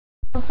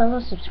Hello fellow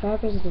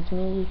subscribers, it's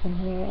me Ethan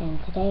here,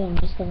 and today I'm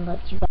just going to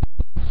let you guys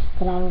know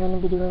that I'm going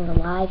to be doing the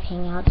live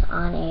hangouts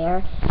on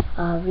air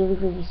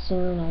really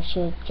soon. I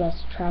should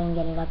just try and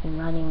get it up and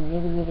running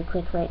really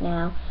quick right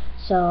now.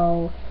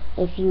 So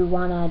if you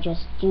want to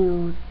just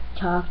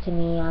talk to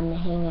me on the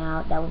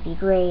hangout, that would be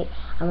great.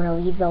 I'm going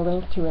to leave the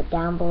link to it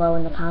down below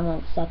in the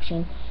comments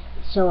section.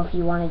 So if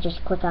you want to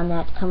just click on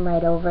that to come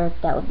right over,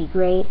 that would be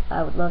great.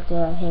 I would love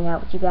to hang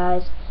out with you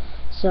guys.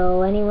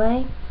 So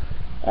anyway,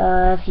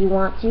 if you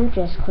want to,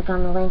 just click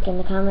on the link in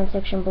the comment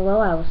section below.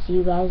 I will see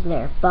you guys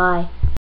there. Bye.